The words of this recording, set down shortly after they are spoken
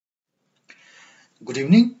Good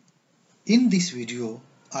evening. In this video,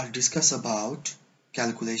 I'll discuss about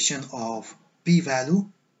calculation of p-value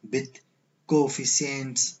with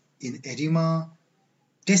coefficients in ARIMA,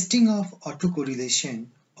 testing of autocorrelation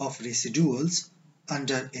of residuals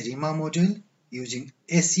under ARIMA model using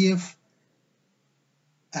ACF,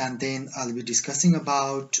 and then I'll be discussing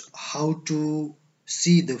about how to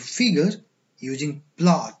see the figure using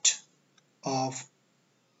plot of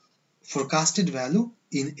forecasted value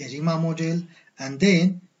in ARIMA model, and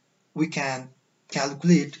then we can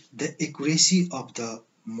calculate the accuracy of the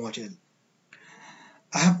model.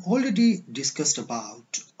 I have already discussed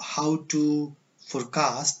about how to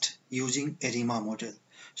forecast using ARIMA model.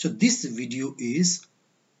 So this video is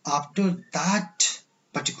after that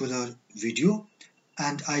particular video,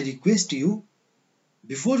 and I request you,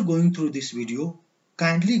 before going through this video,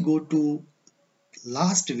 kindly go to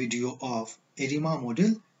last video of ARIMA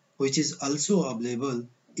model, which is also available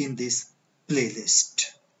in this playlist.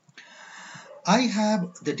 I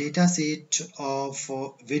have the data set of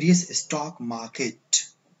various stock market.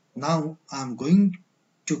 Now I'm going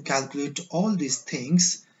to calculate all these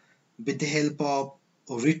things with the help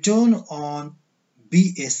of return on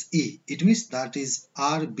BSE. It means that is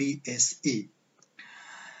RBSE.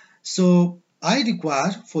 So I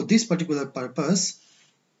require for this particular purpose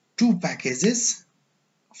two packages,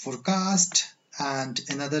 forecast and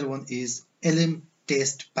another one is LM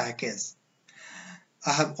test package.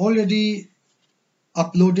 I have already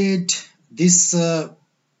uploaded this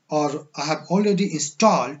or I have already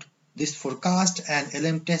installed this forecast and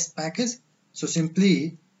LM test package. So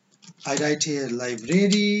simply I write here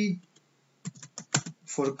library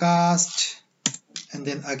forecast and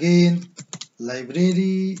then again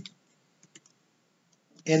library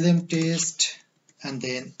LM test and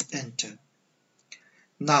then enter.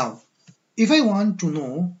 Now if I want to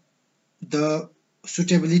know the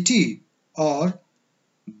suitability or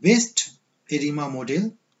best ARIMA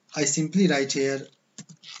model, I simply write here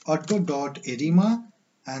auto.arima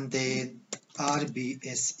and then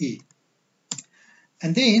RBSE,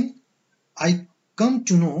 and then I come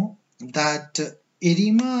to know that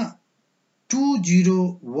ARIMA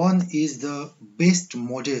 201 is the best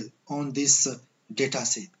model on this data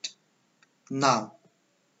set. Now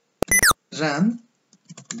run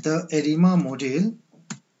the ARIMA model.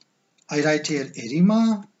 I write here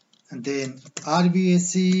ARIMA and then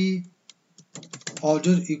RBSE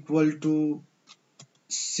order equal to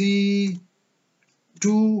C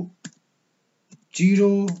 2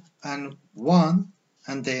 0 and 1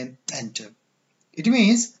 and then enter. It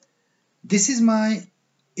means this is my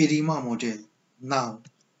ARIMA model. Now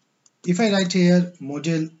if I write here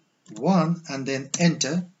model 1 and then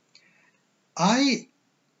enter, I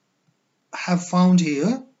have found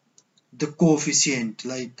here the coefficient,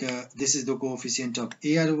 like this is the coefficient of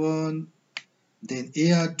AR1, then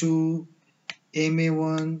AR2,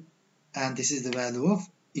 MA1, and this is the value of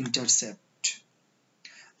intercept.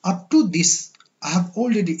 Up to this I have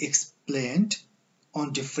already explained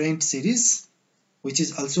on different series which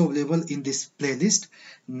is also available in this playlist.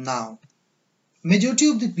 Now majority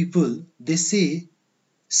of the people, they say,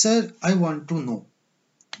 sir, I want to know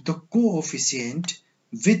the coefficient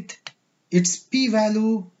with its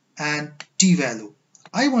p-value and t-value.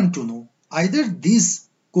 I want to know either these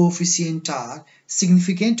coefficients are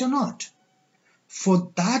significant or not.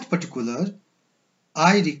 For that particular,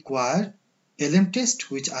 I require LM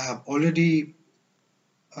test, which I have already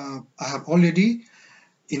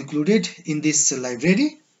included in this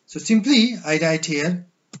library. So simply I write here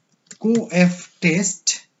coef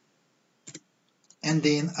test and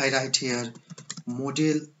then I write here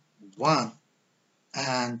model 1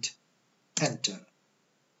 and enter.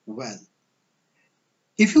 Well,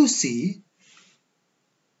 if you see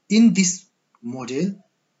in this model,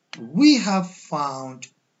 we have found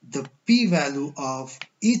the p-value of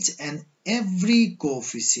each and every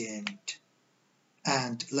coefficient,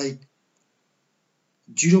 and like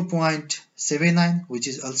 0.79, which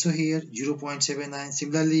is also here 0.79,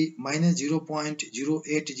 similarly minus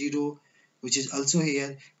 0.080, which is also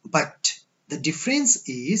here, but the difference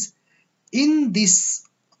is in this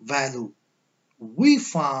value we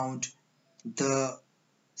found the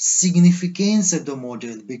significance of the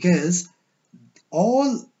model, because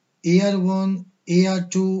all AR1,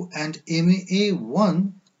 AR2 and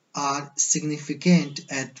MA1 are significant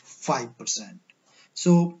at 5%.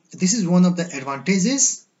 So this is one of the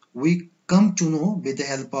advantages we come to know with the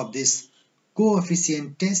help of this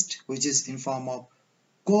coefficient test, which is in form of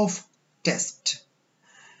coef test.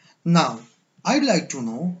 Now I'd like to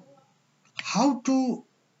know how to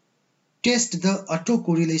test the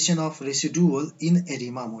autocorrelation of residual in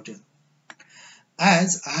ARIMA model.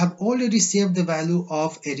 as I have already saved the value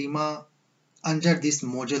of ARIMA under this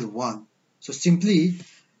model 1. So simply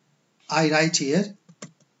I write here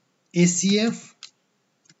ACF,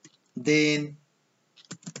 then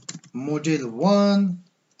model 1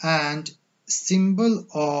 and symbol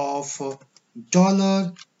of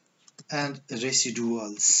dollar and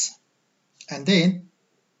residuals, and then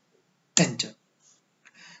enter.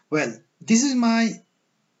 Well, this is my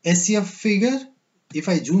ACF figure. If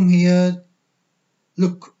I zoom here,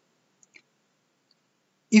 look,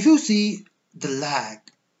 if you see the lag,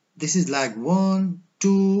 this is lag 1,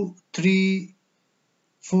 2, 3,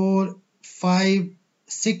 4, 5,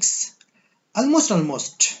 6,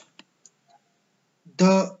 almost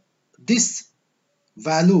this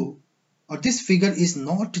value or this figure is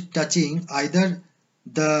not touching either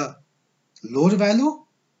the lower value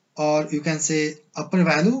or you can say upper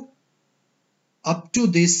value up to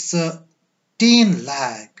this 10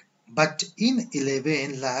 lag, but in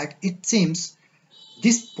 11 lag it seems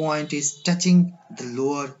this point is touching the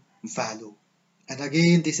lower value, and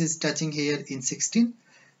again this is touching here in 16.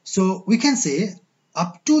 So we can say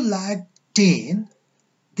up to lag 10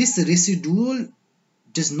 this residual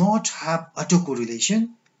does not have autocorrelation,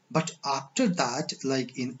 but after that,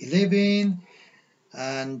 like in 11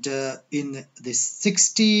 and in this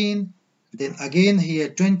 16, then again here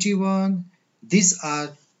 21, these are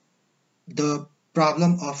the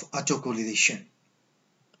problem of autocorrelation.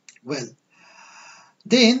 Well,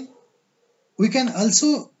 then we can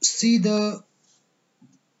also see the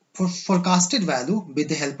forecasted value with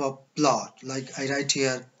the help of plot. Like I write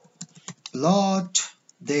here plot,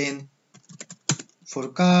 then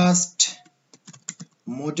forecast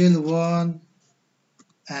model 1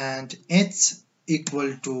 and h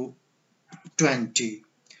equal to 20.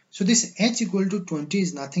 So this h equal to 20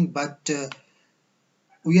 is nothing but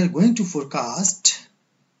we are going to forecast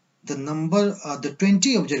the number the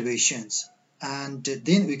 20 observations, and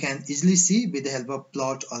then we can easily see with the help of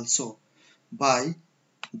plot also by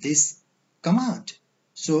this command.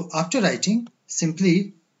 So after writing,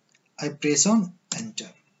 simply I press on enter.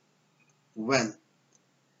 Well,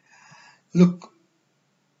 look,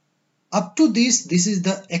 up to this is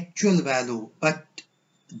the actual value, but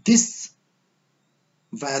this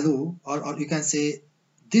value or you can say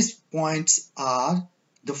these points are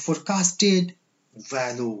the forecasted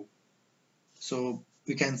value. So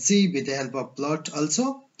we can see with the help of plot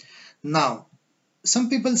also. Now some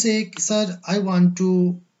people say, sir, I want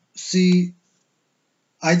to see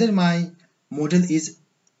either my model is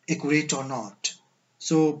accurate or not.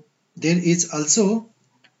 So there is also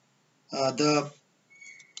the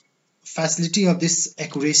facility of this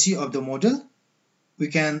accuracy of the model. We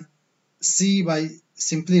can see by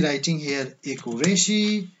simply writing here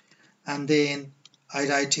accuracy, and then I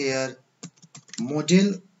write here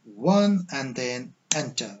model 1 and then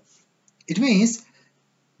enter. It means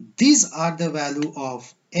these are the value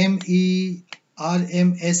of ME,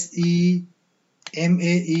 RMSE,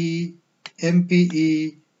 MAE,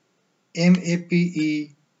 MPE,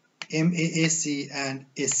 MAPE, MAAC and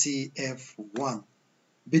ACF1.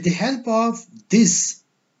 With the help of this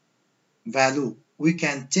value, we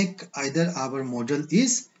can check either our model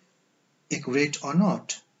is accurate or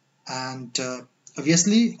not. And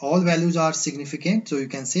obviously all values are significant, so you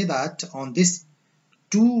can say that on this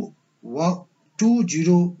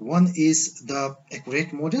 201 is the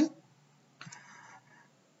accurate model.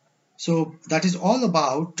 So that is all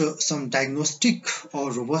about some diagnostic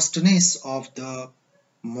or robustness of the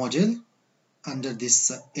model under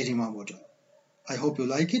this ARIMA model. I hope you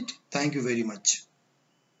like it. Thank you very much.